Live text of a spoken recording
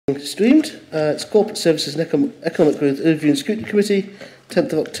Streamed. It's Corporate Services and Economic Growth Overview and Scrutiny Committee,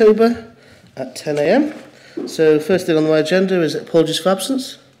 10th of October at 10 a.m. So first thing on my agenda is apologies for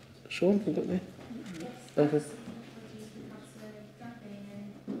absence. Sean, have you got me? Okay.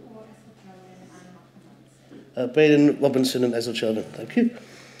 Baden, Robinson and Ezel Sheldon. Thank you.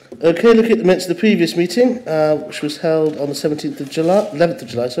 Okay, looking at the minutes of the previous meeting, which was held on the 17th of July, 11th of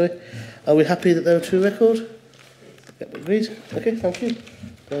July, sorry. Are we happy that they were to record? Yep, agreed. Okay, thank you.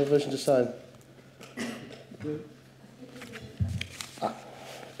 Version to sign.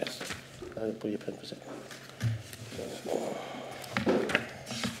 Yes. I'll put your pen for a second.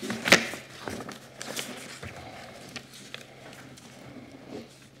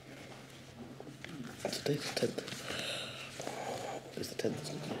 Today's the 10th. It's the 10th,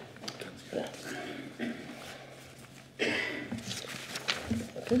 isn't it? Yeah.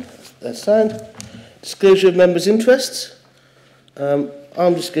 Okay, that's signed. Disclosure of members' interests.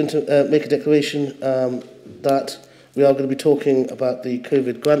 I'm just going to make a declaration that we are going to be talking about the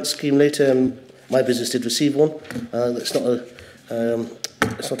COVID grant scheme later, and my business did receive one. It's not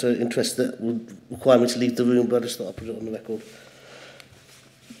an interest that would require me to leave the room, but I just thought I'd put it on the record.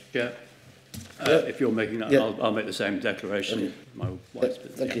 Yeah. If you're making that, yeah. I'll make the same declaration. Okay. My wife's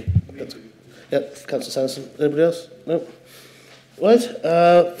business. Thank you. Yep, Councillor Sanderson. Anybody else? No. Right.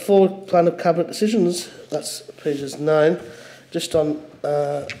 Forward plan of cabinet decisions. That's pages 9. Just on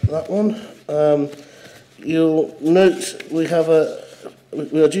that one, you'll note we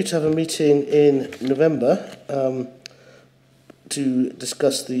are due to have a meeting in November to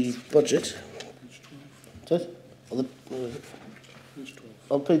discuss the budget. Sorry?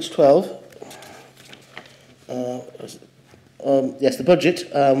 On page 12. Yes, the budget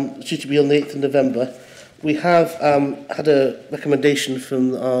is due to be on the 8th of November. We have had a recommendation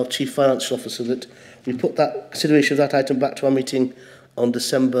from our Chief Financial Officer that we put that consideration of that item back to our meeting on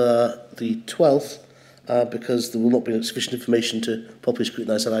December the 12th because there will not be sufficient information to properly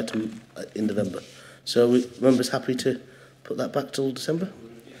scrutinise that item in November. So members happy to put that back till December?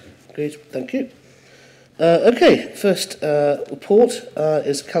 Great, thank you. Okay, first report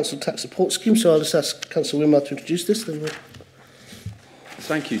is Council Tax Support Scheme, so I'll just ask Councillor Wimmer to introduce this. Then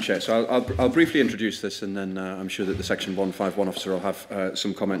Thank you, Chair. So I'll briefly introduce this, and then I'm sure that the Section 151 officer will have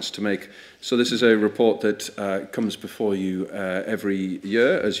some comments to make. So this is a report that comes before you every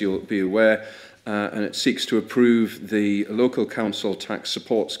year, as you'll be aware, and it seeks to approve the local council tax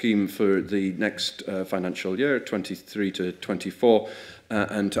support scheme for the next financial year, 23 to 24,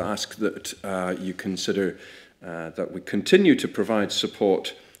 and to ask that you consider that we continue to provide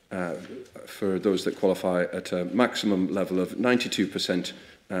support for those that qualify at a maximum level of 92%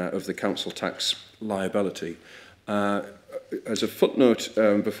 of the council tax liability. As a footnote,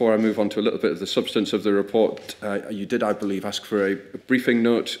 before I move on to a little bit of the substance of the report, you did, I believe, ask for a briefing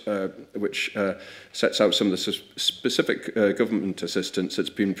note which sets out some of the specific government assistance that's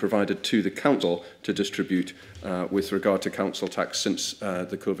been provided to the council to distribute with regard to council tax since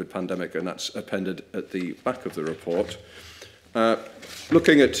the COVID pandemic, and that's appended at the back of the report.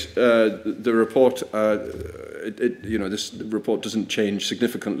 Looking at the report, this report doesn't change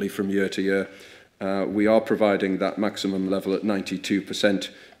significantly from year to year. We are providing that maximum level at 92%.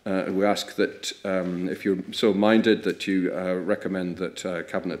 We ask that, if you're so minded, that you recommend that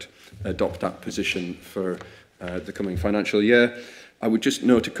Cabinet adopt that position for the coming financial year. I would just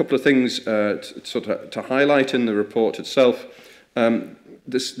note a couple of things to highlight in the report itself.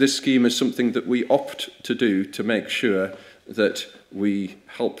 This scheme is something that we opt to do to make sure that we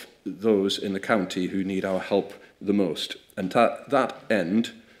help those in the county who need our help the most. And to that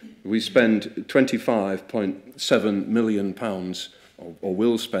end, we spend £25.7 million, or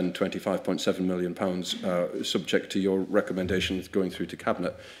will spend £25.7 million, subject to your recommendations going through to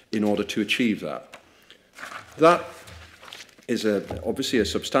Cabinet, in order to achieve that. That is obviously a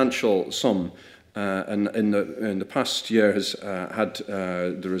substantial sum, and in the past year has had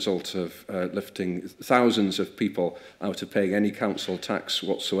the result of lifting thousands of people out of paying any council tax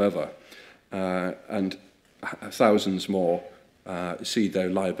whatsoever, and thousands more see their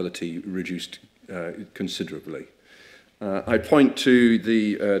liability reduced considerably. I point to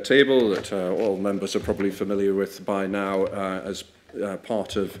the table that all members are probably familiar with by now as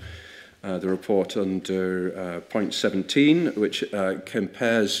part of the report under point 17, which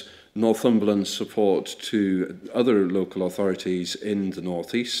compares Northumberland's support to other local authorities in the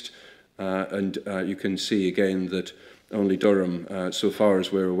North East. And you can see again that only Durham, so far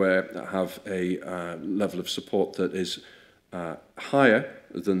as we're aware, have a level of support that is higher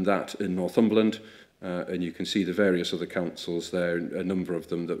than that in Northumberland. And you can see the various other councils there, a number of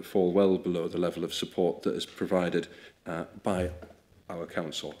them that fall well below the level of support that is provided by our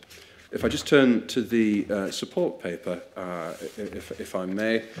council. If I just turn to the support paper, if I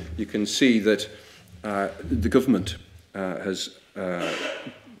may, you can see that the government has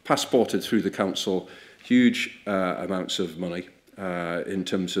passported through the council huge amounts of money in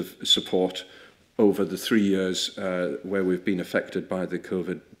terms of support over the 3 years where we've been affected by the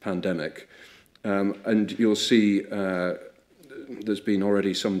COVID pandemic. And you'll see there's been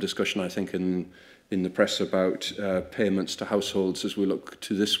already some discussion, I think, in the press about payments to households as we look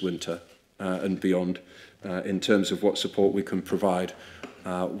to this winter and beyond in terms of what support we can provide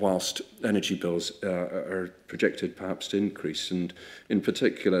whilst energy bills are projected perhaps to increase. And in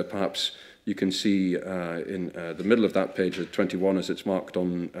particular, perhaps you can see in the middle of that page at 21, as it's marked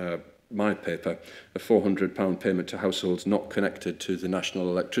on my paper, a £400 payment to households not connected to the national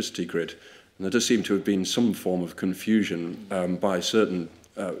electricity grid. And there does seem to have been some form of confusion by certain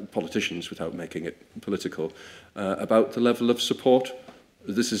politicians, without making it political, about the level of support.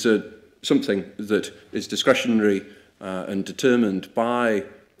 This is something that is discretionary and determined by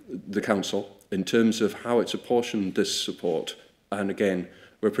the council in terms of how it's apportioned this support. And again,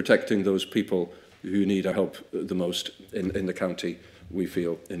 we're protecting those people who need our help the most in the county, we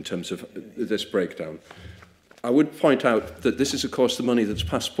feel, in terms of this breakdown. I would point out that this is, of course, the money that's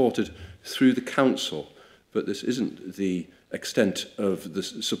passported through the council, but this isn't the extent of the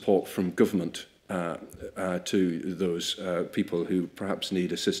support from government to those people who perhaps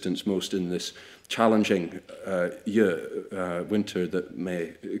need assistance most in this challenging winter that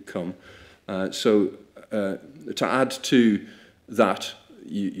may come. So to add to that,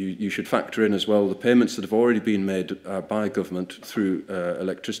 you should factor in as well the payments that have already been made by government through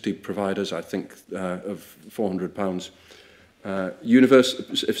electricity providers, I think of £400.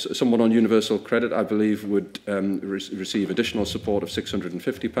 If someone on universal credit, I believe, would receive additional support of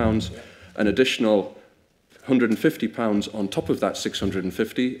 £650, an additional £150 on top of that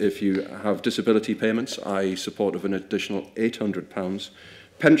 £650 if you have disability payments, i.e. support of an additional £800.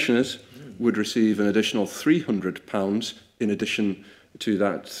 Pensioners would receive an additional £300 in addition to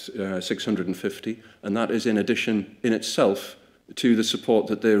that £650, and that is in addition in itself to the support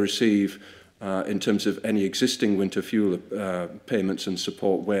that they receive in terms of any existing winter fuel payments and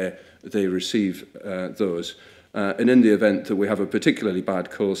support where they receive those. And in the event that we have a particularly bad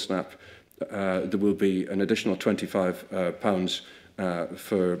cold snap, there will be an additional £25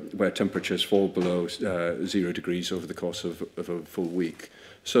 for where temperatures fall below 0 degrees over the course of a full week.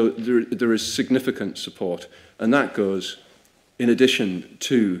 So there is significant support, and that goes in addition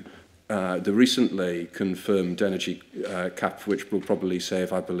to the recently confirmed energy cap, which will probably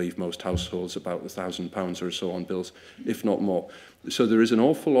save, I believe, most households about £1,000 or so on bills, if not more. So there is an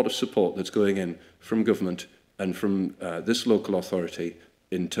awful lot of support that's going in from government and from this local authority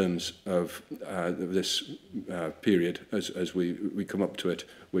in terms of this period as we come up to it,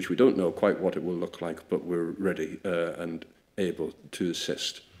 which we don't know quite what it will look like, but we're ready and able to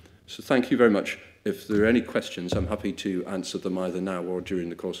assist. So thank you very much. If there are any questions, I'm happy to answer them either now or during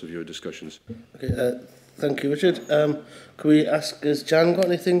the course of your discussions. Okay, thank you, Richard. Can we ask, has Jan got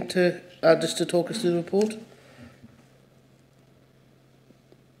anything to add just to talk us through the report?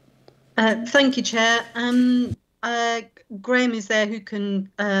 Thank you, Chair. Graham is there who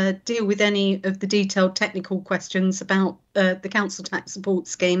can deal with any of the detailed technical questions about the council tax support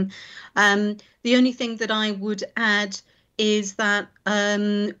scheme. The only thing that I would add is that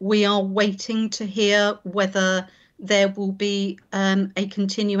we are waiting to hear whether there will be a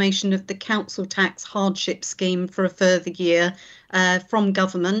continuation of the council tax hardship scheme for a further year from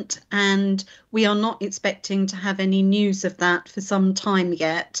government, and we are not expecting to have any news of that for some time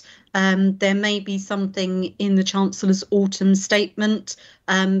yet. There may be something in the Chancellor's autumn statement,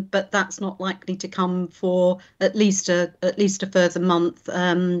 but that's not likely to come for at least a further month,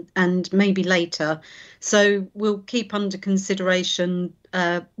 and maybe later. So we'll keep under consideration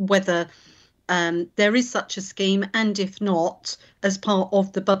whether there is such a scheme, and if not, as part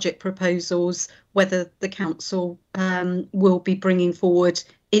of the budget proposals, whether the council will be bringing forward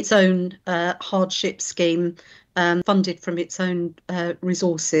its own hardship scheme funded from its own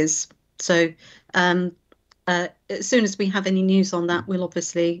resources. So as soon as we have any news on that, we'll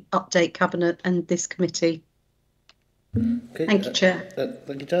obviously update Cabinet and this committee. Okay, thank you, Chair.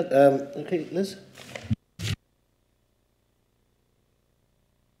 Thank you, Chad. Okay, Liz.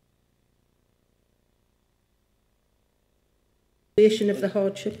 Of the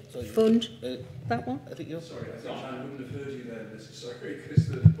hardship fund, that one? I think you're... Sorry, I wouldn't have heard you there, Liz. Sorry, because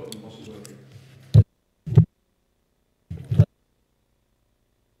the button wasn't working.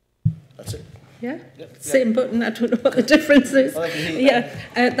 That's it. Yeah, same button. I don't know what the difference is.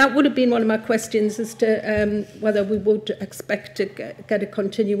 That would have been one of my questions as to whether we would expect to get a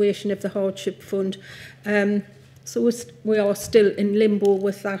continuation of the hardship fund. So we are still in limbo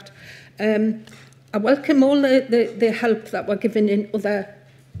with that. I welcome all the help that we're given in other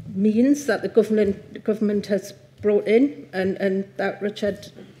means that the government has brought in, and that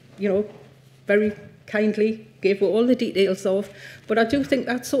Richard, very kindly gave all the details of. But I do think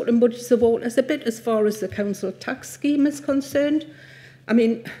that sort of muddies the waters a bit as far as the council tax scheme is concerned. I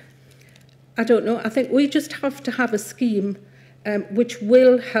mean, I don't know. I think we just have to have a scheme which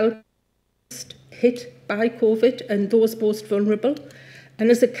will help hit by COVID and those most vulnerable. And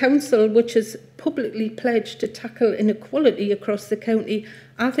as a council which has publicly pledged to tackle inequality across the county,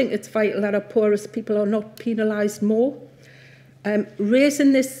 I think it's vital that our poorest people are not penalised more.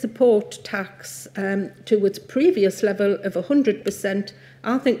 Raising this support tax to its previous level of 100%,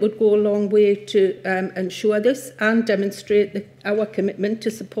 I think would go a long way to ensure this and demonstrate our commitment to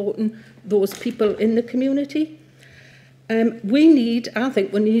supporting those people in the community. I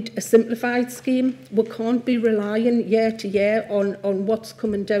think we need a simplified scheme. We can't be relying year to year on what's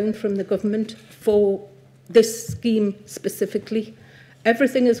coming down from the government for this scheme specifically.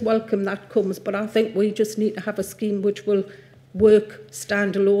 Everything is welcome that comes, but I think we just need to have a scheme which will work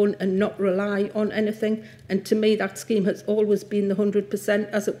standalone and not rely on anything. And to me, that scheme has always been the 100%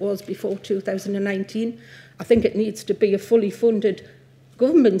 as it was before 2019. I think it needs to be a fully funded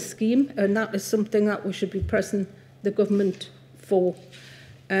government scheme, and that is something that we should be pressing the government for.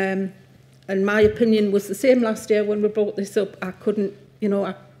 And my opinion was the same last year when we brought this up. I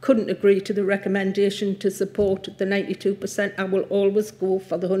couldn't agree to the recommendation to support the 92%. I will always go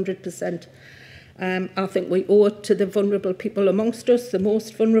for the 100%. I think we owe it to the vulnerable people amongst us, the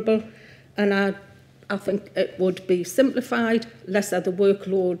most vulnerable, and I think it would be simplified, less of the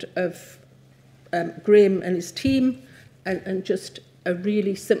workload of Graham and his team, and just a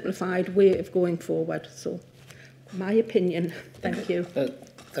really simplified way of going forward. So, my opinion. Thank you.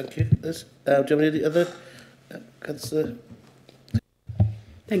 Thank you. Liz, do you have any other Councillor?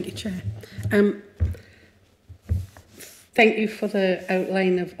 Thank you, Chair. Thank you for the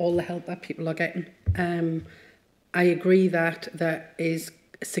outline of all the help that people are getting. I agree that there is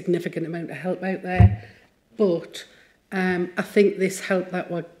a significant amount of help out there, but I think this help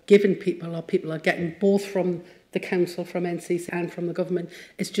that we're giving people, or people are getting both from the council, from NCC and from the government,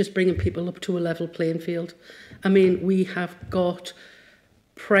 is just bringing people up to a level playing field. I mean, we have got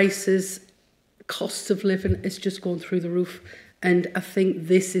prices, costs of living is just going through the roof, and I think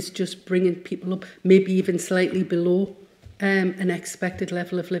this is just bringing people up, maybe even slightly below an expected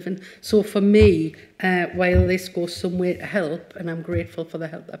level of living. So for me, while this goes some way to help, and I'm grateful for the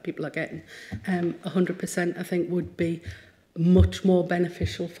help that people are getting, 100% I think would be much more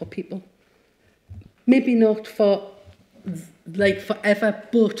beneficial for people. Maybe not for like forever,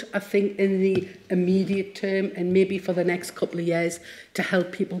 but I think in the immediate term and maybe for the next couple of years to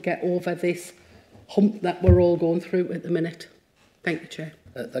help people get over this hump that we're all going through at the minute. Thank you, Chair.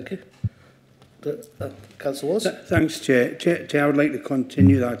 Thank you. Councillor Walls. Thanks, Chair. Chair, I would like to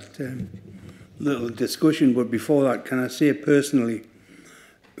continue that little discussion, but before that, can I say personally,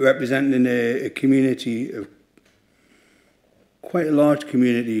 representing a community, quite a large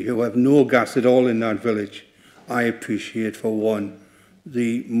community who have no gas at all in that village, I appreciate, for one,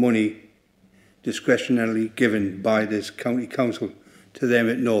 the money discretionarily given by this county council to them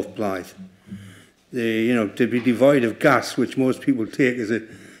at North Blythe. To be devoid of gas, which most people take as a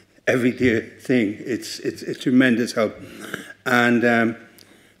everyday thing, it's tremendous help. And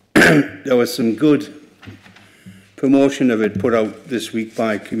there was some good promotion of it put out this week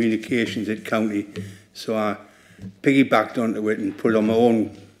by Communications at County, so I piggybacked onto it and put it on my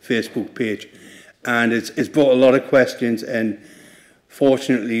own Facebook page, and it's brought a lot of questions, and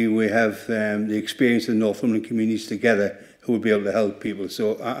fortunately we have the experience of the Northumberland communities together who will be able to help people,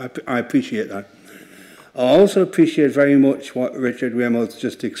 so I appreciate that. I also appreciate very much what Richard Reynolds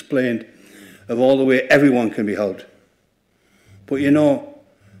just explained of all the way everyone can be helped. But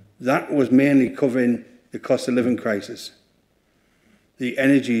that was mainly covering the cost of living crisis, the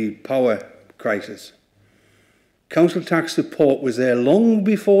energy power crisis. Council tax support was there long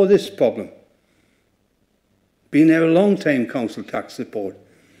before this problem. Been there a long time, council tax support.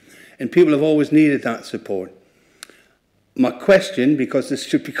 And people have always needed that support. My question, because this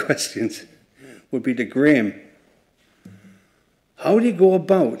should be questions, would be to Graham. How do you go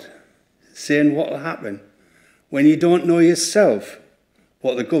about saying what will happen when you don't know yourself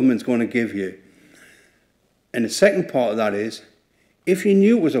what the government's going to give you? And the second part of that is, if you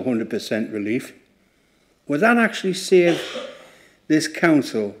knew it was 100% relief, would that actually save this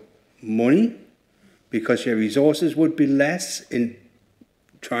council money because your resources would be less in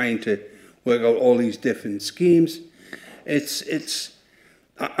trying to work out all these different schemes.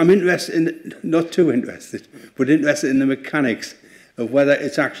 I'm interested in, not too interested, but interested in the mechanics of whether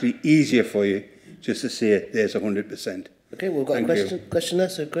it's actually easier for you just to say there's 100%. Okay, we've got a question there,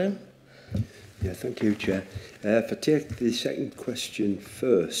 so Graham. Yeah, thank you, Chair. If I take the second question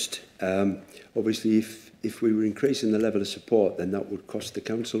first, obviously if we were increasing the level of support, then that would cost the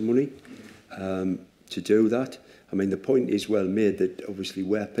council money to do that. I mean, the point is well made that obviously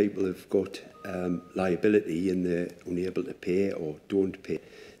where people have got liability and they're unable to pay or don't pay,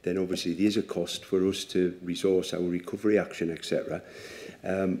 then obviously there is a cost for us to resource our recovery action, etc.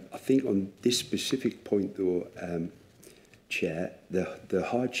 I think on this specific point, though, Chair, the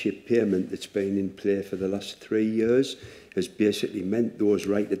hardship payment that's been in play for the last 3 years has basically meant those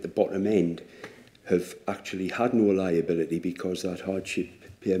right at the bottom end have actually had no liability because that hardship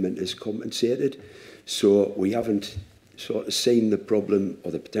payment is compensated. So we haven't sort of seen the problem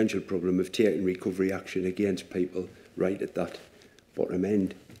or the potential problem of taking recovery action against people right at that bottom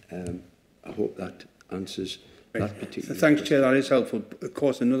end. I hope that answers that particular Thanks, Chair, that is helpful. Of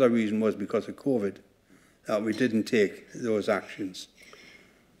course, another reason was because of COVID that we didn't take those actions.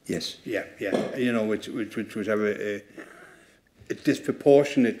 Yes. Yeah, you know, which was a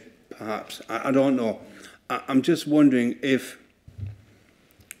disproportionate, perhaps. I don't know. I'm just wondering if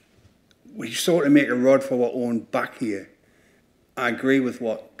we sort of make a rod for our own back here. I agree with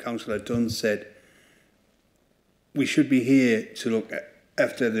what Councillor Dunn said. We should be here to look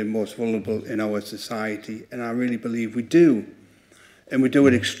after the most vulnerable in our society, and I really believe we do. And we do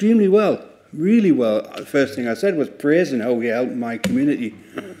it extremely well, really well. The first thing I said was praising how we help my community.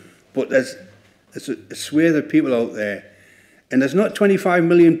 But there's a swathe of people out there, and there's not 25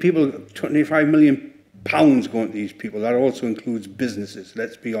 million people, 25 million pounds going to these people. That also includes businesses,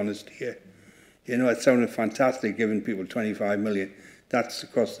 let's be honest here. You know, it sounded fantastic giving people 25 million. That's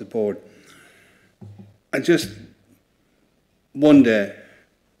across the board. I just wonder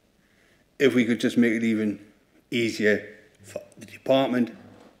if we could just make it even easier for the department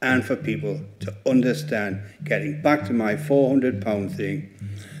and for people to understand, getting back to my £400 thing,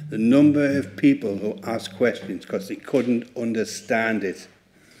 the number of people who ask questions because they couldn't understand it.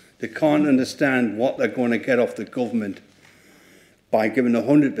 They can't understand what they're going to get off the government by giving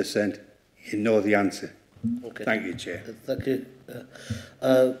 100%. You know the answer. Okay. Thank you, Chair. Thank you.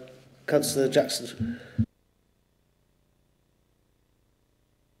 Councillor Jackson.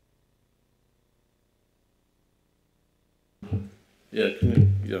 Yeah,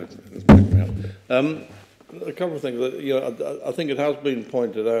 a couple of things. I think it has been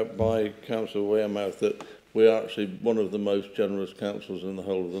pointed out by Councillor Wearmouth that we are actually one of the most generous councils in the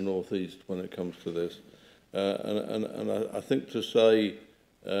whole of the North East when it comes to this. And I think to say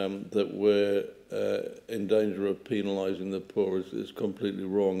that we're in danger of penalising the poor is completely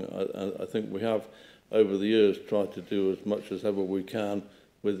wrong. I think we have, over the years, tried to do as much as ever we can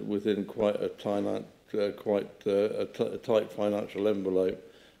within quite a tight financial envelope.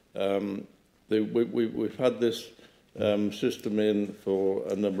 We've had this system in for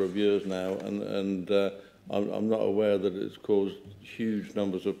a number of years now, and I'm not aware that it's caused huge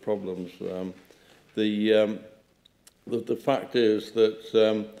numbers of problems. The fact is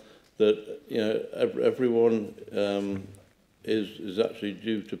that everyone is actually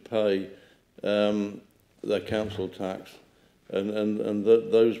due to pay their council tax, and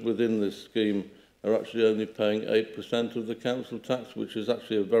those within this scheme are actually only paying 8% of the council tax, which is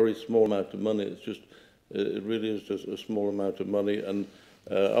actually a very small amount of money. It really is just a small amount of money, and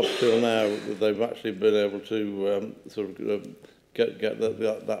up till now they've actually been able to get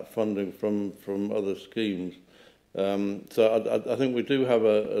that funding from other schemes. So I think we do have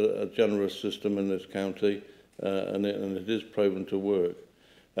a generous system in this county, and it is proven to work.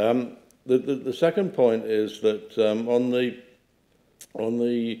 The second point is that on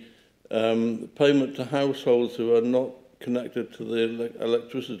the payment to households who are not connected to the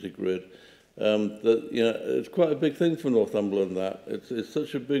electricity grid, it's quite a big thing for Northumberland. That it's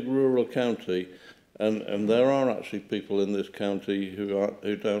such a big rural county, and there are actually people in this county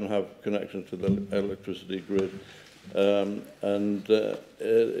who don't have connection to the electricity grid, and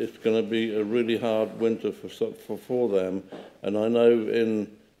it's going to be a really hard winter for them. And I know in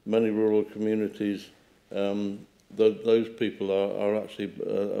many rural communities, those people are actually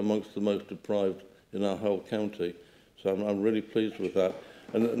amongst the most deprived in our whole county. So I'm really pleased with that.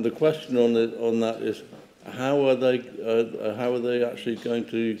 And the question on that is, how are they actually going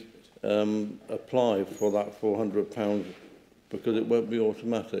to apply for that £400? Because it won't be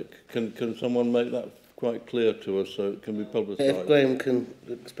automatic. Can someone make that quite clear to us so it can be publicised. If Graham can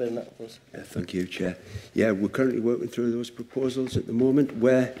explain that for us. Thank you, Chair. Yeah, we're currently working through those proposals at the moment,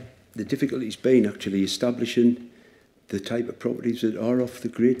 where the difficulty's been actually establishing the type of properties that are off the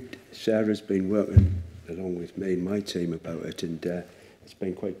grid. Sarah's been working along with me and my team about it, and it's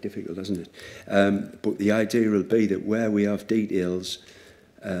been quite difficult, hasn't it? But the idea will be that where we have details,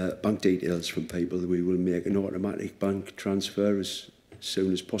 bank details from people, we will make an automatic bank transfer as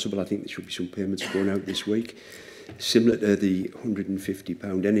soon as possible. I think there should be some payments going out this week. Similar to the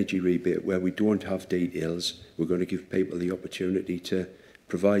 £150 energy rebate, where we don't have details, we're going to give people the opportunity to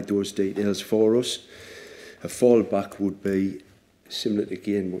provide those details for us. A fallback would be similar to,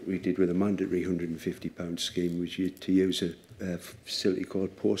 again, what we did with a mandatory £150 scheme, which is to use a facility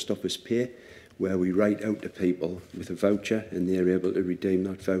called Post Office Pay, where we write out to people with a voucher and they're able to redeem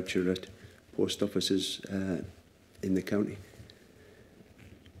that voucher at post offices in the county.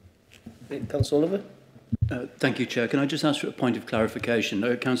 Councillor Oliver? Thank you, Chair. Can I just ask for a point of clarification?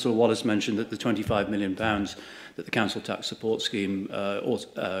 Councillor Wallace mentioned that the £25 million that the council tax support scheme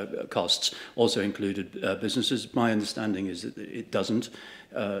costs also included businesses. My understanding is that it doesn't.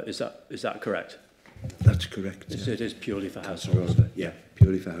 Is that correct? That's correct. It is purely for households. Yeah,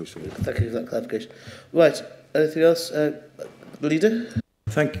 purely for households. Thank you for that clarification. Right, anything else? Leader?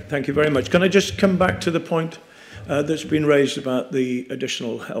 Thank you very much. Can I just come back to the point that's been raised about the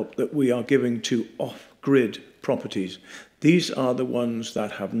additional help that we are giving to off-grid properties? These are the ones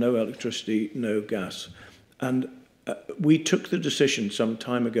that have no electricity, no gas. And we took the decision some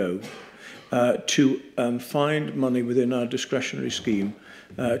time ago to find money within our discretionary scheme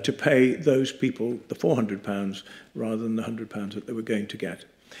to pay those people the £400 rather than the £100 that they were going to get.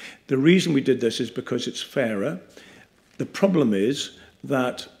 The reason we did this is because it's fairer. The problem is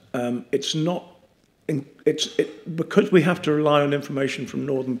that it's not, because we have to rely on information from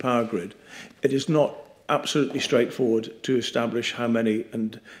Northern Power Grid, it is not absolutely straightforward to establish how many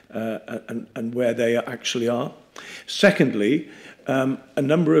and where they actually are. Secondly, a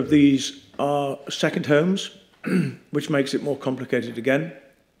number of these are second homes, which makes it more complicated again.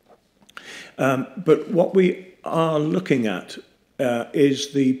 But what we are looking at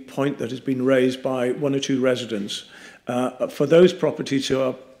is the point that has been raised by one or two residents. For those properties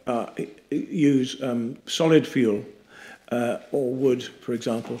who use solid fuel or wood, for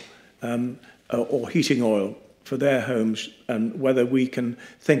example, or heating oil for their homes, and whether we can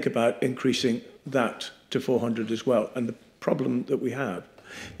think about increasing that to 400 as well. And the problem that we have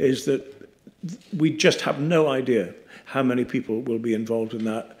is that we just have no idea how many people will be involved in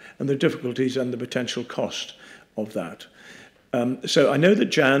that and the difficulties and the potential cost of that. So I know that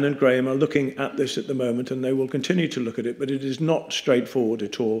Jan and Graham are looking at this at the moment, and they will continue to look at it, but it is not straightforward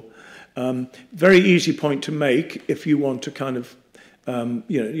at all. Very easy point to make if you want to kind of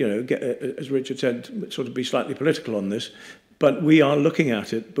get, as Richard said, sort of be slightly political on this. But we are looking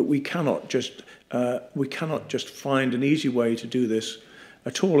at it, but we cannot just find an easy way to do this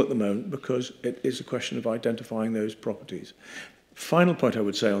at all at the moment, because it is a question of identifying those properties. Final point I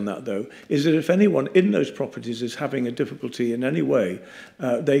would say on that, though, is that if anyone in those properties is having a difficulty in any way,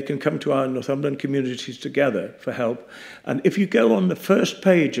 they can come to our Northumberland Communities Together for help. And if you go on the first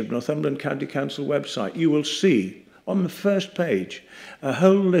page of Northumberland County Council website, you will see on the first page a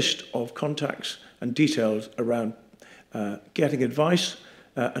whole list of contacts and details around getting advice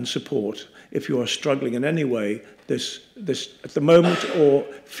and support if you are struggling in any way this at the moment, or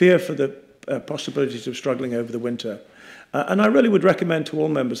fear for the possibilities of struggling over the winter. And I really would recommend to all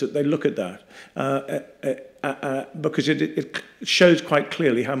members that they look at that because it shows quite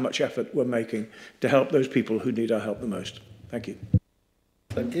clearly how much effort we're making to help those people who need our help the most. Thank you.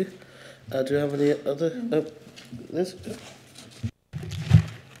 Thank you. Do you have any other? Liz?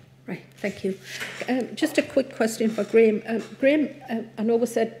 Right, thank you. Just a quick question for Graham. Graham, I know we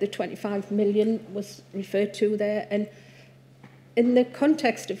said the 25 million was referred to there, and in the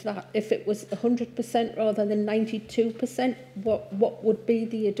context of that, if it was 100% rather than 92%, what would be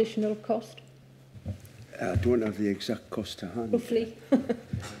the additional cost? I don't have the exact cost to hand. Roughly?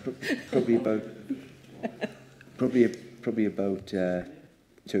 Probably about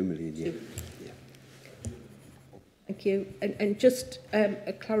 2 million, yeah. Thank you. And just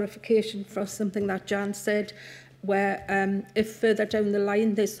a clarification for something that Jan said, where if further down the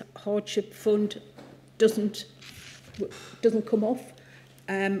line this hardship fund doesn't come off,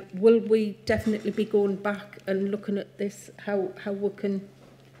 will we definitely be going back and looking at this, how we can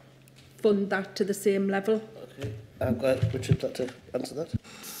fund that to the same level? Okay, I'm glad Richard would like to answer that.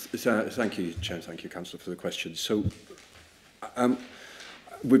 Thank you, Chair. Thank you, Councillor, for the question. So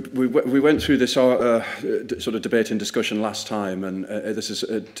we went through this sort of debate and discussion last time, and this is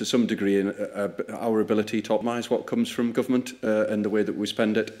to some degree in our ability to optimise what comes from government and the way that we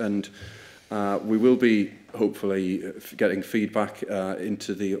spend it, and we will be hopefully getting feedback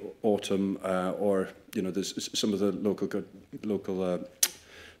into the autumn, or there's some of the local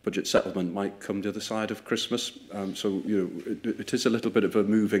budget settlement might come the other side of Christmas. So it is a little bit of a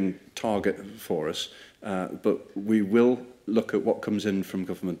moving target for us, but we will look at what comes in from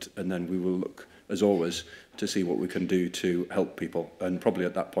government, and then we will look, as always, to see what we can do to help people. And probably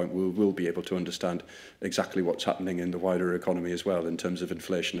at that point we will be able to understand exactly what's happening in the wider economy as well, in terms of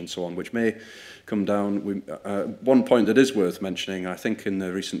inflation and so on, which may come down. One point that is worth mentioning, I think in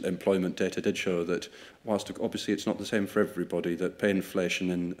the recent employment data did show that, whilst obviously it's not the same for everybody, that pay inflation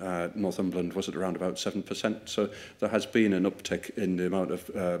in Northumberland was at around about 7%. So there has been an uptick in the amount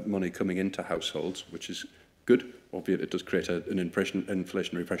of money coming into households, which is good, albeit it does create an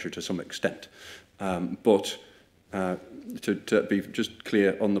inflationary pressure to some extent. But to be just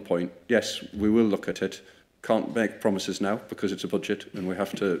clear on the point, yes, we will look at it. Can't make promises now because it's a budget, and we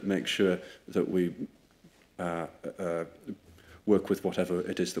have to make sure that we work with whatever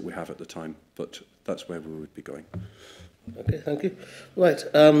it is that we have at the time. But that's where we would be going. Okay, thank you. Right,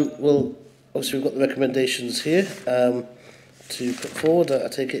 well, obviously we've got the recommendations here to put forward. I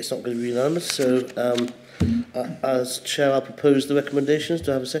take it it's not going to be unanimous, so as Chair, I'll propose the recommendations.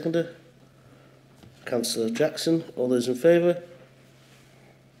 Do I have a seconder? Councillor Jackson. All those in favour?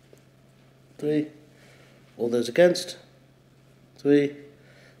 3. All those against? 3.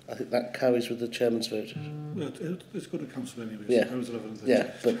 I think that carries with the Chairman's vote. Well, it's got to council anyway. Yeah, so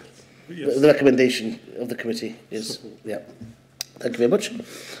yeah, but yes. the recommendation of the committee is, yeah. Thank you very much.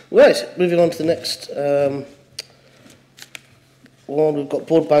 Right, moving on to the next one. We've got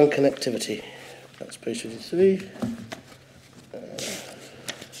broadband connectivity. That's page 53.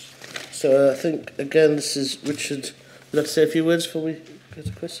 So I think, again, this is Richard. Would you like to say a few words before we go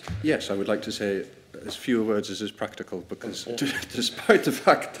to Chris? Yes, I would like to say as few words as is practical, because despite the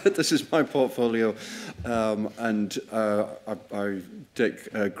fact that this is my portfolio and I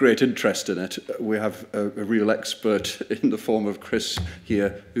take great interest in it, we have a real expert in the form of Chris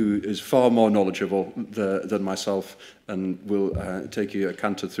here, who is far more knowledgeable than myself, and will take you a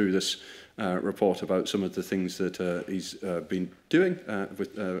canter through this report about some of the things that he's been doing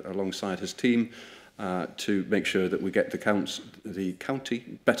alongside his team to make sure that we get the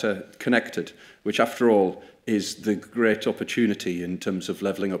county better connected, which after all is the great opportunity in terms of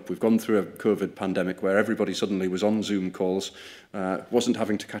levelling up. We've gone through a COVID pandemic where everybody suddenly was on Zoom calls, wasn't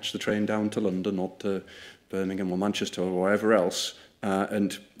having to catch the train down to London or to Birmingham or Manchester or wherever else.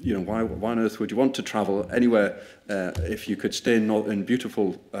 And why on earth would you want to travel anywhere if you could stay in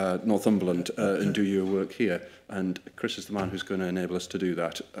beautiful Northumberland and do your work here? And Chris is the man who's going to enable us to do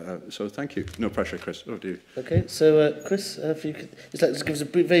that. So thank you. No pressure, Chris. Oh, do you? Okay, so Chris, if you could just give us a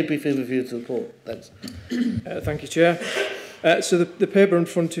very brief overview of the report. Thanks. Thank you, Chair. So the paper in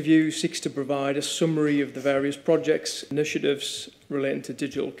front of you seeks to provide a summary of the various projects, initiatives relating to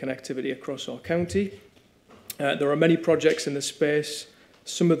digital connectivity across our county. There are many projects in this space,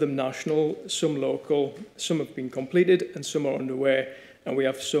 some of them national, some local, some have been completed and some are underway, and we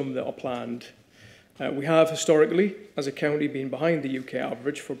have some that are planned. We have historically, as a county, been behind the UK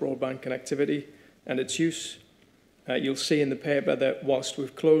average for broadband connectivity and its use. You'll see in the paper that whilst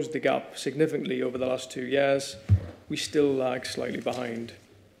we've closed the gap significantly over the last 2 years, we still lag slightly behind.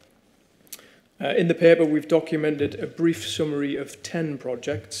 In the paper, we've documented a brief summary of 10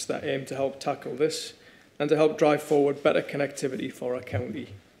 projects that aim to help tackle this and to help drive forward better connectivity for our county.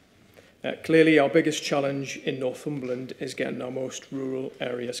 Clearly, our biggest challenge in Northumberland is getting our most rural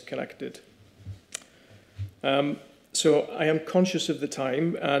areas connected. So I am conscious of the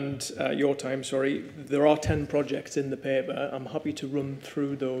time and your time, sorry. There are 10 projects in the paper. I'm happy to run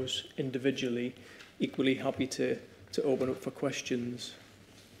through those individually, equally happy to open up for questions.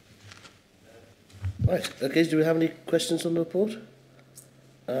 Right, okay, do we have any questions on the report?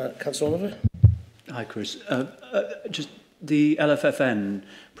 Councillor Oliver? Hi, Chris. Just the LFFN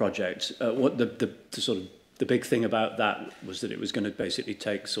project, what the sort of the big thing about that was that it was going to basically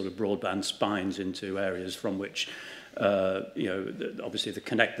take sort of broadband spines into areas from which, obviously to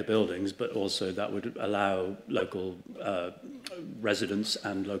connect the buildings, but also that would allow local residents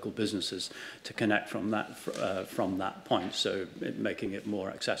and local businesses to connect from that point, so making it more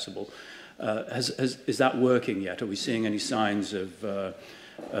accessible. Is that working yet? Are we seeing any signs of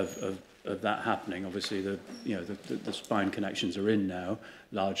that happening? Obviously, the spine connections are in now,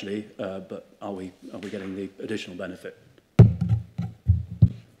 largely, but are we getting the additional benefit?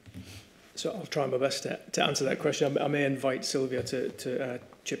 So I'll try my best to answer that question. I may invite Sylvia to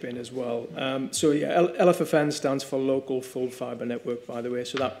chip in as well. So yeah, LFFN stands for Local Full Fibre Network, by the way.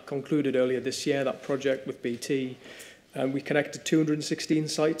 So that concluded earlier this year, that project with BT. We connected 216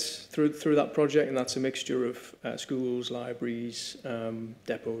 sites through that project, and that's a mixture of schools, libraries,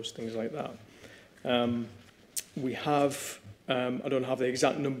 depots, things like that. We have, I don't have the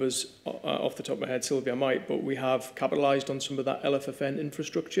exact numbers off the top of my head, Sylvia might, but we have capitalised on some of that LFFN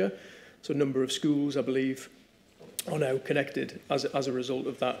infrastructure. So a number of schools, I believe, are now connected as a result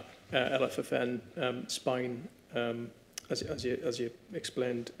of that LFFN spine, as you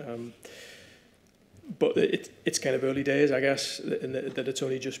explained. But it's kind of early days, I guess, that it's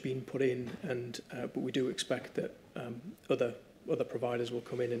only just been put in, and but we do expect that other providers will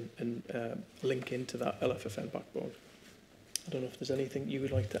come in and link into that LFFN backbone. I don't know if there's anything you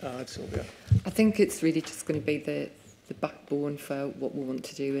would like to add, Sylvia. I think it's really just going to be the backbone for what we want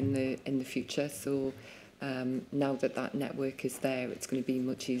to do in the future. So now that network is there, it's going to be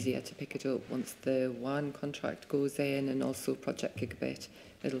much easier to pick it up once the WAN contract goes in, and also Project Gigabit.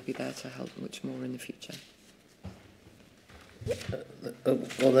 It'll be there to help much more in the future.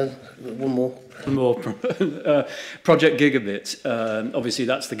 Well then, one more. Project Gigabit. Obviously,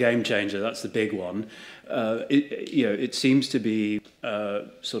 that's the game changer. That's the big one. It seems to be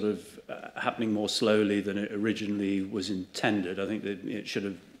sort of happening more slowly than it originally was intended. I think that it should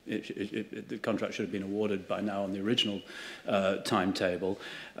have. The contract should have been awarded by now on the original timetable.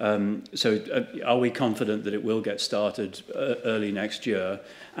 So are we confident that it will get started early next year?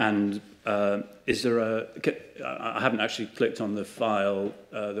 And is there I haven't actually clicked on the file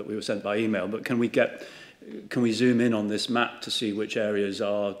that we were sent by email, but can we zoom in on this map to see which areas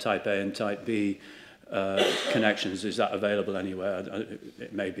are Type A and Type B connections? Is that available anywhere?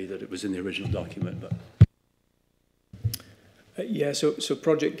 It may be that it was in the original document, but... Yeah, so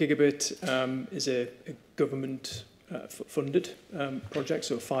Project Gigabit is a government funded project,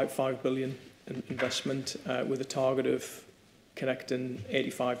 so 5 billion investment with a target of connecting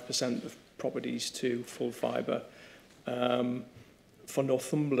 85% of properties to full fibre. For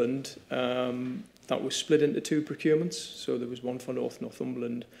Northumberland, that was split into two procurements. So there was one for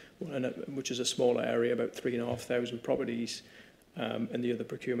Northumberland, which is a smaller area, about 3,500 properties, and the other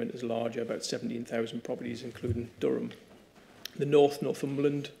procurement is larger, about 17,000 properties, including Durham. The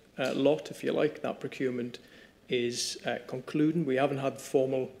Northumberland lot, if you like, that procurement is concluding. We haven't had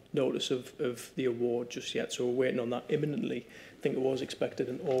formal notice of the award just yet, so we're waiting on that imminently. I think it was expected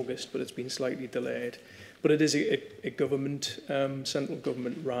in August, but it's been slightly delayed. But it is a government, central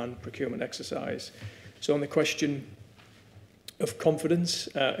government-run procurement exercise. So on the question of confidence,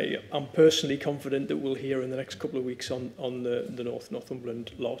 I'm personally confident that we'll hear in the next couple of weeks on the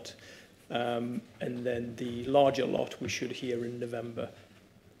Northumberland lot. And then the larger lot we should hear in November.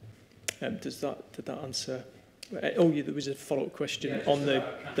 Did that answer? Oh, yeah, there was a follow-up question on the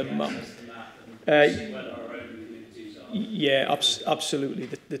map. Yeah, absolutely.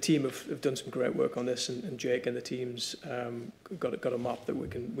 The team have done some great work on this, and Jake and the team's got a map that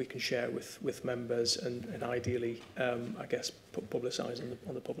we can share with members, and ideally, I guess, publicise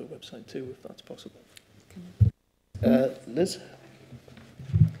on the public website too, if that's possible. Liz?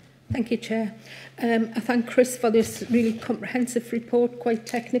 Thank you, Chair. I thank Chris for this really comprehensive report, quite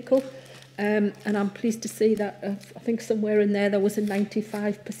technical. And I'm pleased to see that I think somewhere in there was a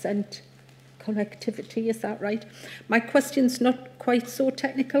 95% connectivity. Is that right? My question's not quite so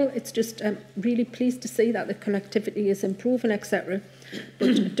technical. It's just really pleased to see that the connectivity is improving, etc.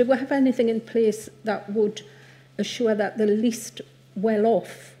 But do we have anything in place that would assure that the least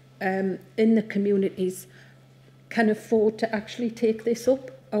well-off in the communities can afford to actually take this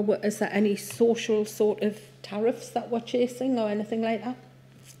up? Or is there any social sort of tariffs that we're chasing or anything like that?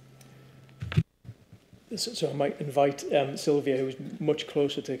 So I might invite Sylvia, who's much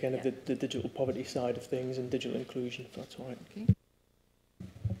closer to kind of the digital poverty side of things and digital inclusion, if that's all right.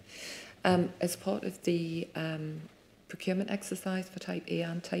 Okay. As part of the procurement exercise for Type A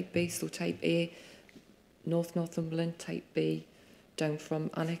and Type B, so Type A, Northumberland, Type B, down from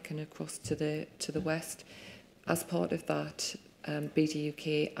Alnwick and across to the west, as part of that, BD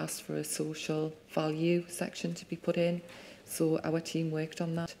UK asked for a social value section to be put in. So our team worked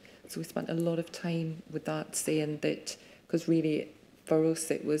on that. So we spent a lot of time with that, saying that, because really for us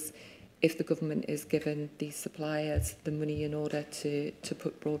it was, if the government is giving these suppliers the money in order to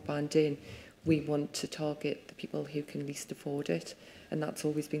put broadband in, we want to target the people who can least afford it. And that's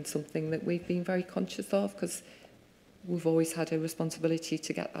always been something that we've been very conscious of, because we've always had a responsibility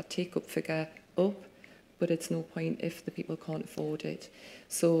to get that take-up figure up. But it's no point if the people can't afford it.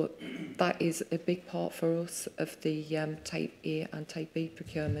 So that is a big part for us of the Type A and Type B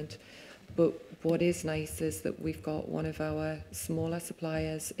procurement. But what is nice is that we've got one of our smaller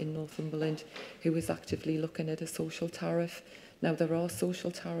suppliers in Northumberland who is actively looking at a social tariff. Now, there are social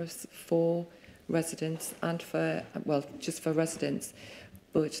tariffs for residents and for, well, just for residents,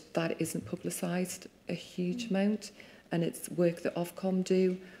 but that isn't publicised a huge amount, and it's work that Ofcom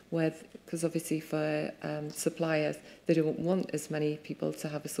do, because obviously for suppliers, they don't want as many people to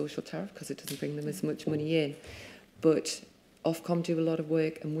have a social tariff because it doesn't bring them as much money in. But Ofcom do a lot of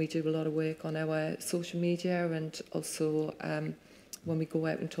work, and we do a lot of work on our social media, and also when we go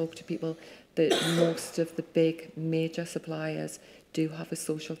out and talk to people, that most of the big major suppliers do have a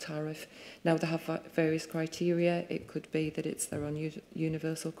social tariff. Now, they have various criteria. It could be that it's they're on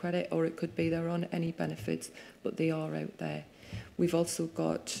universal credit, or it could be they're on any benefits, but they are out there. We've also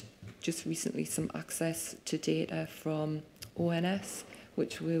got just recently some access to data from ONS,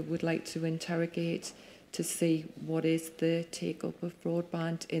 which we would like to interrogate to see what is the take-up of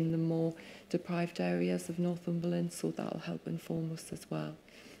broadband in the more deprived areas of Northumberland, so that'll help inform us as well.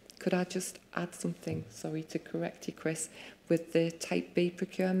 Could I just add something, sorry, to correct you, Chris, with the Type B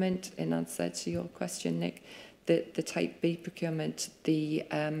procurement, in answer to your question, Nick, the Type B procurement, the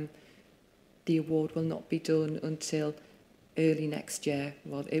award will not be done until early next year.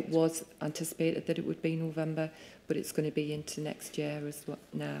 Well, it was anticipated that it would be November, but it's going to be into next year as well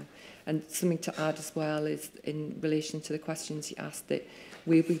now. And something to add as well is in relation to the questions you asked, that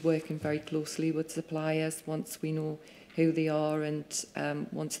we'll be working very closely with suppliers once we know who they are, and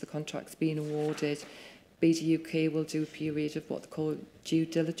once the contract's been awarded. BD UK will do a period of what they call due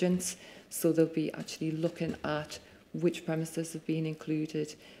diligence, so they'll be actually looking at which premises have been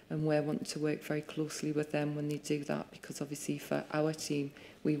included, and we're wanting to work very closely with them when they do that, because obviously for our team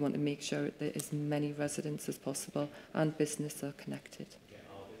we want to make sure that as many residents as possible and business are connected.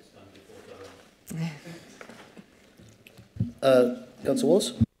 Councillor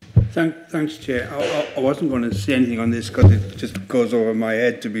Walls. Thanks, Chair. I wasn't going to say anything on this because it just goes over my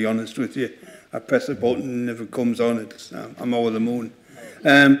head, to be honest with you. I press the button and if it comes on, I'm over the moon.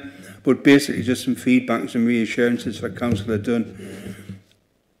 But basically just some feedback and some reassurances for Councillor Dunn.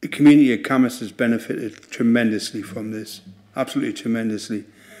 The community of Camas has benefited tremendously from this, absolutely tremendously.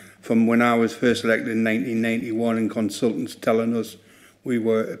 From when I was first elected in 1991 and consultants telling us we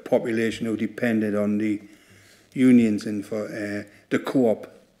were a population who depended on the unions and for the co-op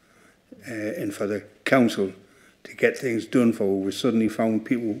and for the council to get things done for. We suddenly found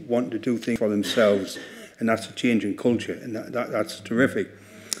people wanting to do things for themselves, and that's a change in culture, and that's terrific.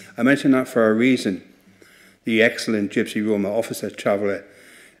 I mention that for a reason. The excellent Gypsy Roma officer, traveller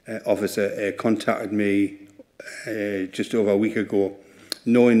officer, contacted me just over a week ago,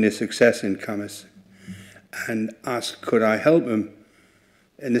 knowing the success in Camas, and asked could I help him,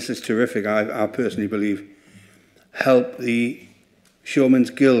 and this is terrific, I personally believe, help the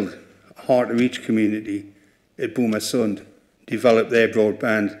Showman's Guild Hard to Reach community at Boomersund develop their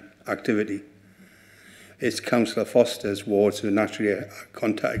broadband activity. It's Councillor Foster's ward, so naturally I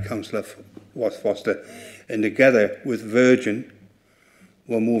contacted Councillor Foster, and together with Virgin,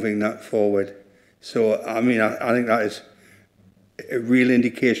 we're moving that forward. So, I mean, I think that is a real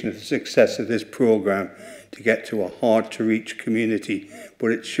indication of the success of this programme to get to a hard-to-reach community.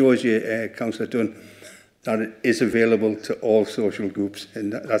 But it shows you, Councillor Dunn, that it is available to all social groups,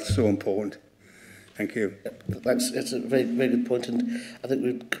 and that's so important. Thank you. It's a very, very good point, and I think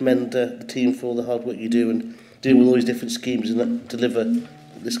we commend the team for all the hard work you do and deal with all these different schemes and that deliver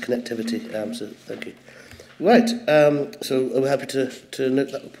this connectivity. So thank you. Right, so are we happy to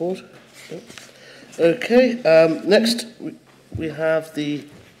note that report? Okay, next we have the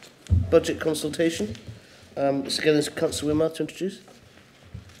budget consultation. Again, is Councillor Wimmer to introduce?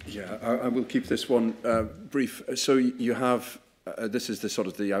 Yeah, I will keep this one brief. So you have, this is the sort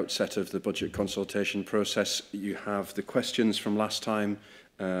of the outset of the budget consultation process. You have the questions from last time,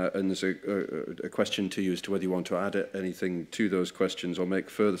 and there's a question to you as to whether you want to add anything to those questions or make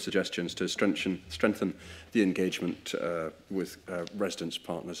further suggestions to strengthen the engagement with residents,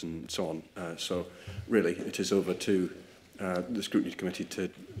 partners and so on. So really it is over to the Scrutiny Committee to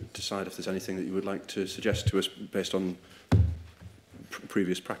decide if there's anything that you would like to suggest to us based on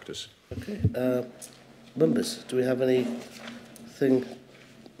previous practice. Okay. Members, do we have anything?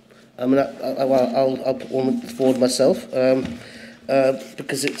 I mean, I'll put one forward myself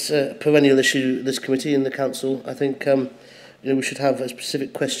because it's a perennial issue, this committee and the council. I think we should have a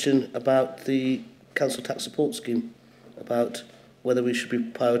specific question about the council tax support scheme, about whether we should be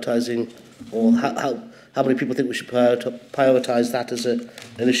prioritising, or how many people think we should prioritise that as an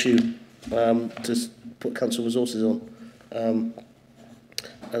issue to put council resources on.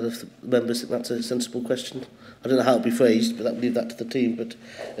 And if the members think that's a sensible question, I don't know how it'll be phrased, but I'll leave that to the team. But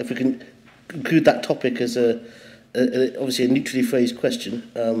if we can include that topic as obviously a neutrally phrased question,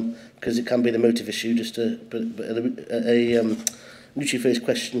 because it can be an emotive issue, just a neutrally phrased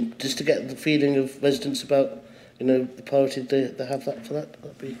question, just to get the feeling of residents about, you know, the priority they have for that.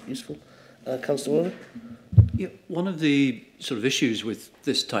 That'd be useful. Councillor Warner? Yeah, one of the sort of issues with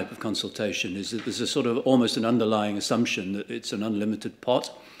this type of consultation is that there's a sort of almost an underlying assumption that it's an unlimited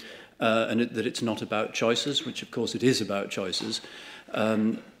pot, and that it's not about choices, which of course it is about choices.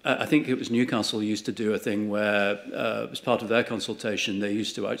 I think it was Newcastle used to do a thing where, as part of their consultation, they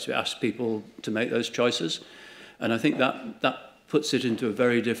used to actually ask people to make those choices. And I think that puts it into a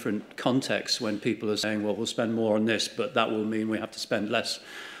very different context when people are saying, well, we'll spend more on this, but that will mean we have to spend less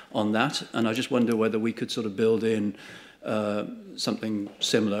on that. And I just wonder whether we could sort of build in something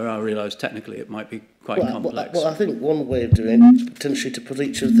similar. I realise technically it might be quite complex. Well, I think one way of doing it is potentially to put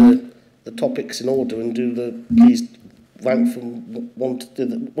each of the topics in order and do the please rank from one to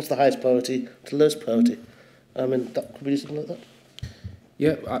what's the highest priority to lowest priority. I mean, that could be something like that.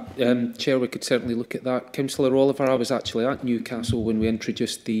 Yeah, Chair, we could certainly look at that. Councillor Oliver, I was actually at Newcastle when we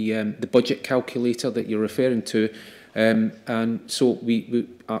introduced the budget calculator that you're referring to, and so we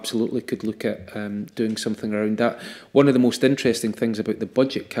absolutely could look at doing something around that. One of the most interesting things about the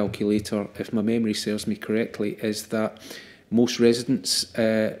budget calculator, if my memory serves me correctly, is that most residents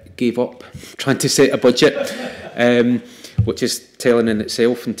gave up trying to set a budget, which is telling in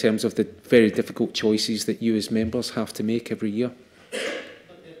itself in terms of the very difficult choices that you as members have to make every year.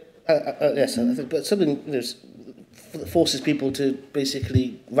 Yes, I think, but something, you know, that forces people to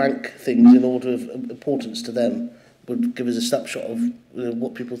basically rank things in order of importance to them would give us a snapshot of, you know,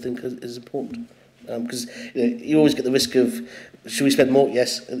 what people think is important. Because you always get the risk of, should we spend more?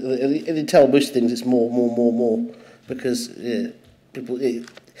 Yes. And you tell most things it's more. Because people,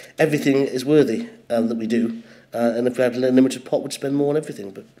 everything is worthy that we do. And if we had a limited pot, we'd spend more on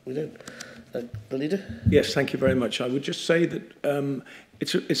everything, but we don't. The leader? Yes, thank you very much. I would just say that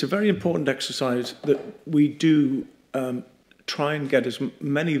it's a very important exercise that we do try and get as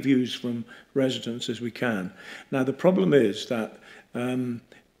many views from residents as we can. Now, the problem is that the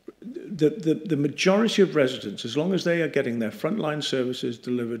majority of residents, as long as they are getting their frontline services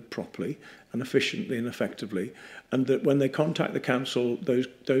delivered properly and efficiently and effectively, and that when they contact the council, those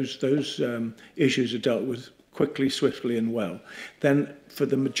issues are dealt with quickly, swiftly and well, then for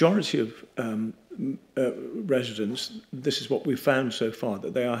the majority of residents, this is what we've found so far,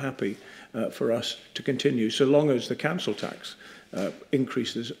 that they are happy for us to continue, so long as the council tax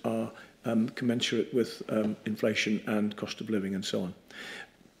increases are commensurate with inflation and cost of living and so on.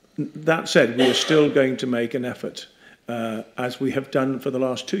 That said, we are still going to make an effort, as we have done for the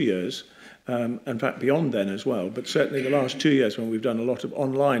last 2 years, in fact beyond then as well, but certainly the last 2 years when we've done a lot of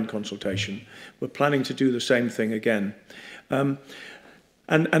online consultation, we're planning to do the same thing again. And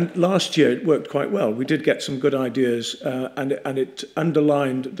last year it worked quite well. We did get some good ideas, and it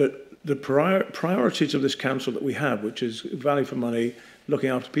underlined that the priorities of this council that we have, which is value for money, looking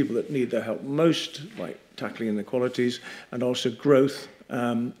after people that need their help most, like tackling inequalities, and also growth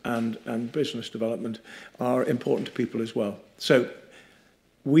and business development, are important to people as well. So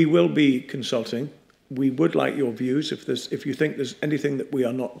we will be consulting. We would like your views if you think there's anything that we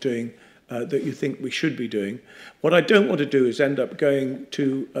are not doing that you think we should be doing. What I don't want to do is end up going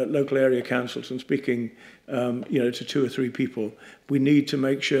to local area councils and speaking to 2 or 3 people. We need to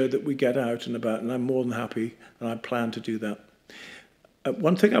make sure that we get out and about, and I'm more than happy, and I plan to do that.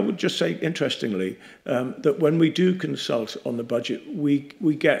 One thing I would just say, interestingly, that when we do consult on the budget, we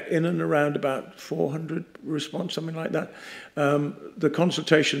get in and around about 400 response, something like that. The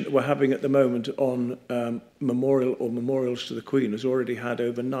consultation that we're having at the moment on memorials to the Queen has already had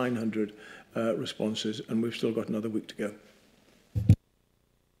over 900 responses, and we've still got another week to go.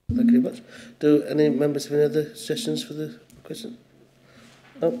 Thank you very much. Do any members have any other suggestions for the question?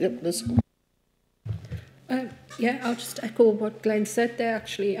 Oh, yep, Liz. Yeah, I'll just echo what Glenn said there,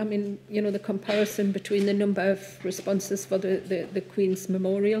 actually. I mean, you know, the comparison between the number of responses for the Queen's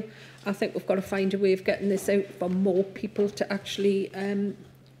Memorial, I think we've got to find a way of getting this out for more people to actually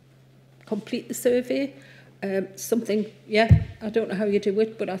complete the survey. I don't know how you do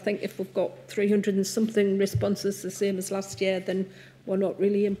it, but I think if we've got 300 and something responses the same as last year, then we're not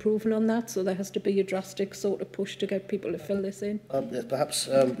really improving on that, so there has to be a drastic sort of push to get people to fill this in. Yes, perhaps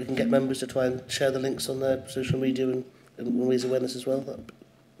we can get members to try and share the links on their social media and raise awareness as well.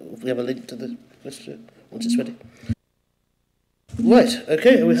 If we have a link to the list once it's ready. Right,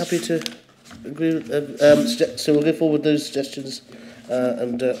 okay, are we happy to agree with, so we'll go forward with those suggestions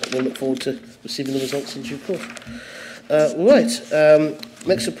and we'll look forward to receiving the results in due course.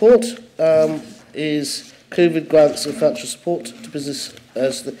 Next report is COVID grants and financial support to business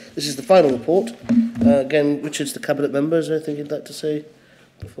this is the final report. Again, Richard's the Cabinet member. Is there anything you'd like to say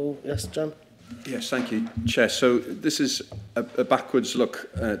before? Yes, Jan? Yes, thank you, Chair. So this is a backwards look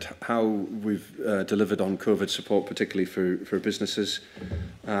at how we've delivered on COVID support, particularly for businesses.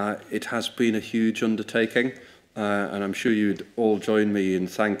 It has been a huge undertaking, and I'm sure you'd all join me in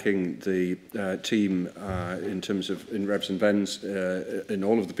thanking the team in terms of in Rebs and Bens, in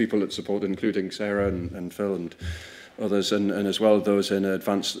all of the people that supported, including Sarah and Phil and others, and as well those in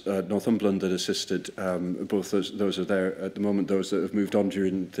Advanced Northumberland that assisted. Both those are there at the moment, those that have moved on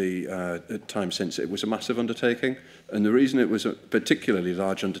during the time since. It was a massive undertaking, and the reason it was a particularly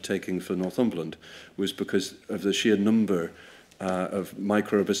large undertaking for Northumberland was because of the sheer number of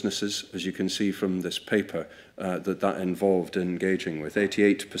micro businesses, as you can see from this paper, that involved engaging with.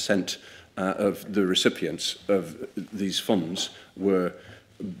 88% of the recipients of these funds were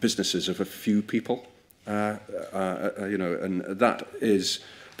businesses of a few people. You know, and that is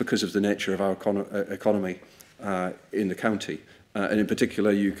because of the nature of our economy in the county. And in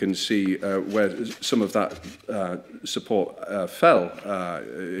particular, you can see where some of that support fell.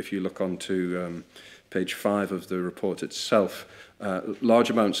 If you look onto page 5 of the report itself, large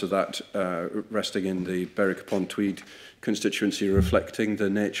amounts of that resting in the Berwick-upon-Tweed constituency, reflecting the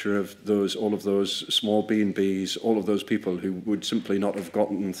nature of all of those small B&Bs, all of those people who would simply not have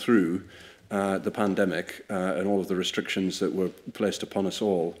gotten through the pandemic and all of the restrictions that were placed upon us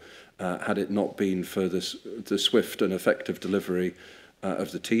all, had it not been for the swift and effective delivery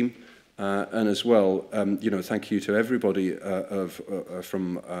of the team. And as well, you know, thank you to everybody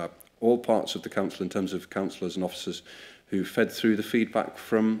from all parts of the council in terms of councillors and officers who fed through the feedback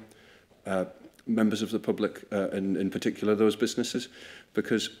from members of the public, and in particular those businesses,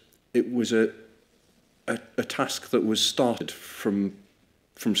 because it was a task that was started from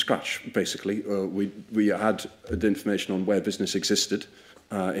scratch, basically. We had the information on where business existed,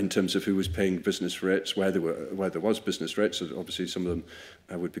 in terms of who was paying business rates, where there was business rates. So obviously, some of them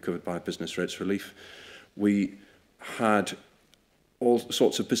would be covered by business rates relief. We had all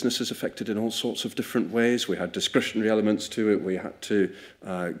sorts of businesses affected in all sorts of different ways. We had discretionary elements to it. We had to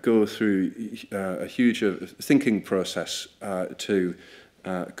go through a huge thinking process to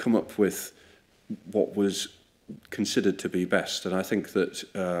come up with what was considered to be best. And I think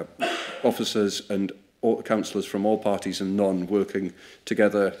that officers and councillors from all parties and none working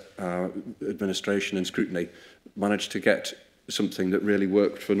together, administration and scrutiny, managed to get something that really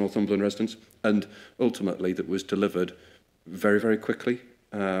worked for Northumberland residents, and ultimately that was delivered very, very quickly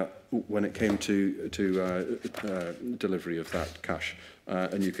when it came to delivery of that cash.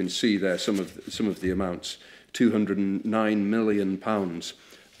 And you can see there some of the amounts, £209 million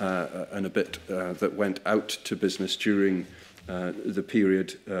and a bit that went out to business during the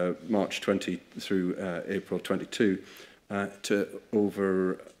period March 20 through April 22 to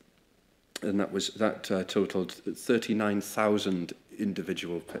over, and that totaled 39,000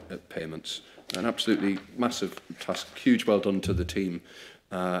 individual payments. An absolutely massive task, huge well done to the team,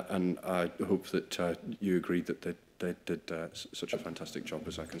 and I hope that you agreed that they did such a fantastic job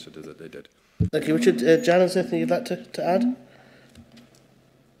as I consider that they did. Thank you, Richard. Jan, is there anything you'd like to add?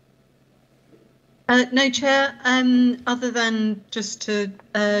 No, Chair, other than just to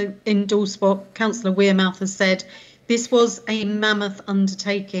endorse what Councillor Wearmouth has said, this was a mammoth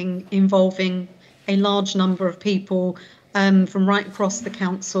undertaking involving a large number of people from right across the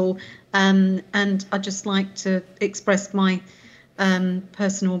council, and I'd just like to express my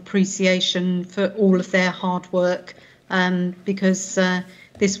personal appreciation for all of their hard work, because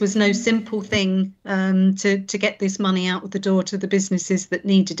this was no simple thing to get this money out of the door to the businesses that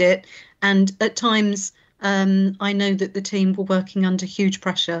needed it. And at times, I know that the team were working under huge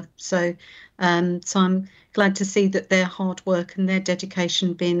pressure. So I'm glad to see that their hard work and their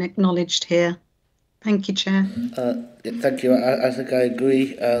dedication being acknowledged here. Thank you, Chair. Thank you. I think I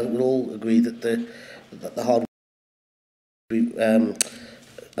agree. We'll all agree that the hard work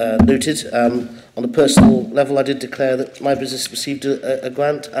noted. On a personal level, I did declare that my business received a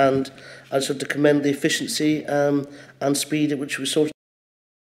grant, and I just want to commend the efficiency and speed at which we sorted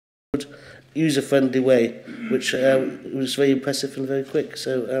it in a user-friendly way, which was very impressive and very quick.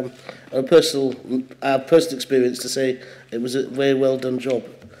 So, on a personal experience, to say it was a very well done job.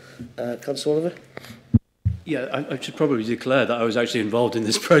 Councillor Oliver? Yeah, I should probably declare that I was actually involved in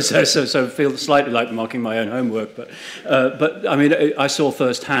this process, so I feel slightly like marking my own homework. But I mean, I saw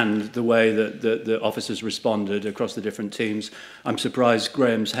firsthand the way that the officers responded across the different teams. I'm surprised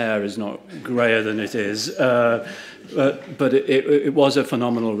Graham's hair is not greyer than it is. But it was a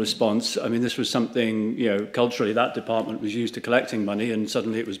phenomenal response. I mean, this was something, you know, culturally that department was used to collecting money, and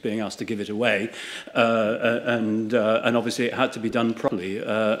suddenly it was being asked to give it away. And obviously it had to be done properly.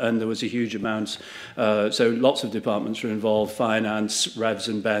 And there was a huge amount. So lots of departments were involved: finance, revs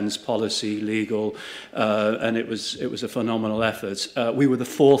and bens, policy, legal, and it was a phenomenal effort. We were the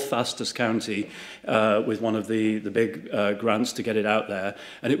 4th fastest county with one of the big grants to get it out there,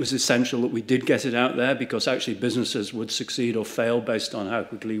 and it was essential that we did get it out there, because actually businesses would succeed or fail based on how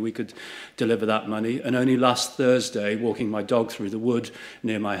quickly we could deliver that money. And only last Thursday, walking my dog through the wood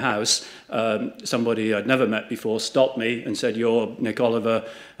near my house, somebody I'd never met before stopped me and said, "You're Nick Oliver."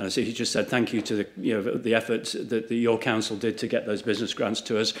 And I said, he just said, "Thank you to the effort that your council did to get those business grants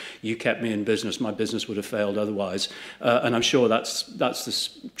to us. You kept me in business. My business would have failed otherwise." And I'm sure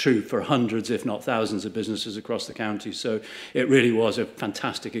that's true for hundreds, if not thousands, of businesses across the county. So it really was a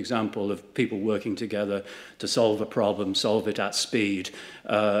fantastic example of people working together to solve a problem, solve it at speed,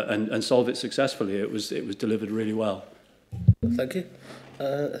 and solve it successfully. It was delivered really well. Thank you.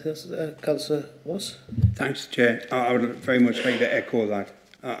 Councillor Wallace. Thanks, Chair. I would very much like to echo that.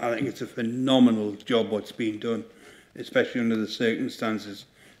 I think it's a phenomenal job what's been done, especially under the circumstances.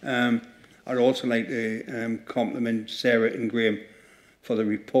 I'd also like to compliment Sarah and Graham for the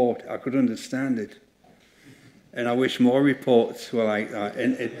report. I could understand it, and I wish more reports were like that.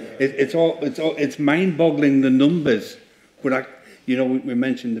 And it's mind-boggling, the numbers. But we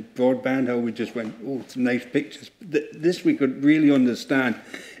mentioned the broadband, how we just went, oh, some nice pictures. This we could really understand,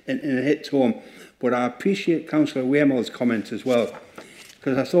 and it hits home. But I appreciate Councillor Waymore's comments as well,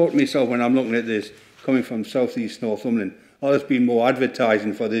 because I thought to myself when I'm looking at this, coming from South East Northumberland, there's been more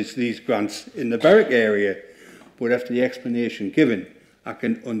advertising for these grants in the Berwick area. But after the explanation given, I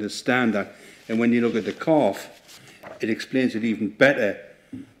can understand that. And when you look at the CARF, it explains it even better.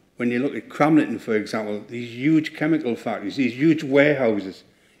 When you look at Cramlington, for example, these huge chemical factories, these huge warehouses,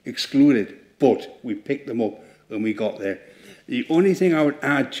 excluded, but we picked them up when we got there. The only thing I would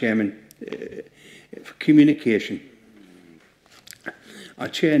add, Chairman, for communication. I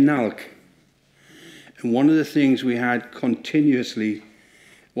chair NALC, and one of the things we had continuously,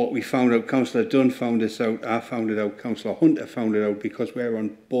 what we found out, Councillor Dunn found this out, I found it out, Councillor Hunter found it out, because we're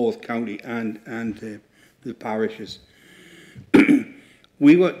on both county and the parishes.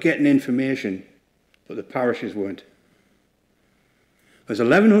 We were getting information, but the parishes weren't. There's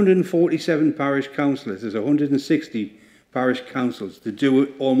 1,147 parish councillors, there's 160 parish councils to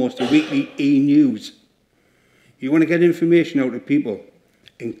do almost a weekly e-news. You want to get information out to people,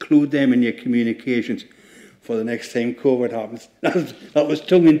 include them in your communications for the next time COVID happens. That was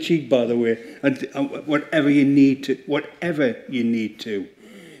tongue-in-cheek, by the way. And whatever you need to,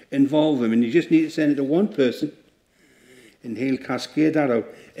 involve them. And you just need to send it to one person, and he'll cascade that out.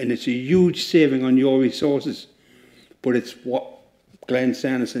 And it's a huge saving on your resources. But it's what Glenn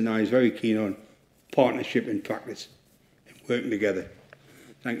Sanderson and I is very keen on, partnership in practice, and working together.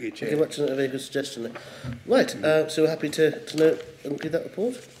 Thank you, Chair. Thank you much. A very good suggestion. Right, so we're happy to note and give that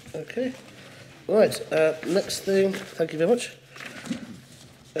report. Okay. Right, next thing, thank you very much.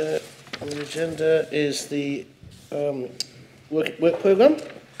 On the agenda is the work programme.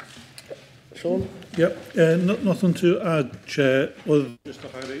 Sean? Yep, nothing to add, Chair, other than just to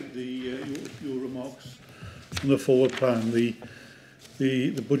highlight your remarks on the forward plan. The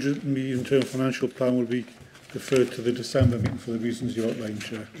budget and medium-term financial plan will be deferred to the December meeting for the reasons you outlined,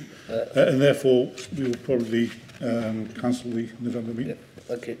 Chair. And therefore, we will probably cancel the November meeting.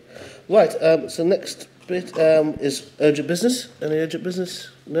 Yeah, okay. Right, so next bit is urgent business. Any urgent business?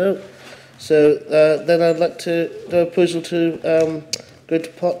 No. So then I'd like to do a proposal to go to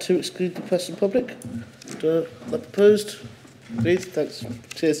part 2, exclude the press and public. Do that proposed? Agreed? Thanks.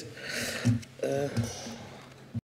 Cheers.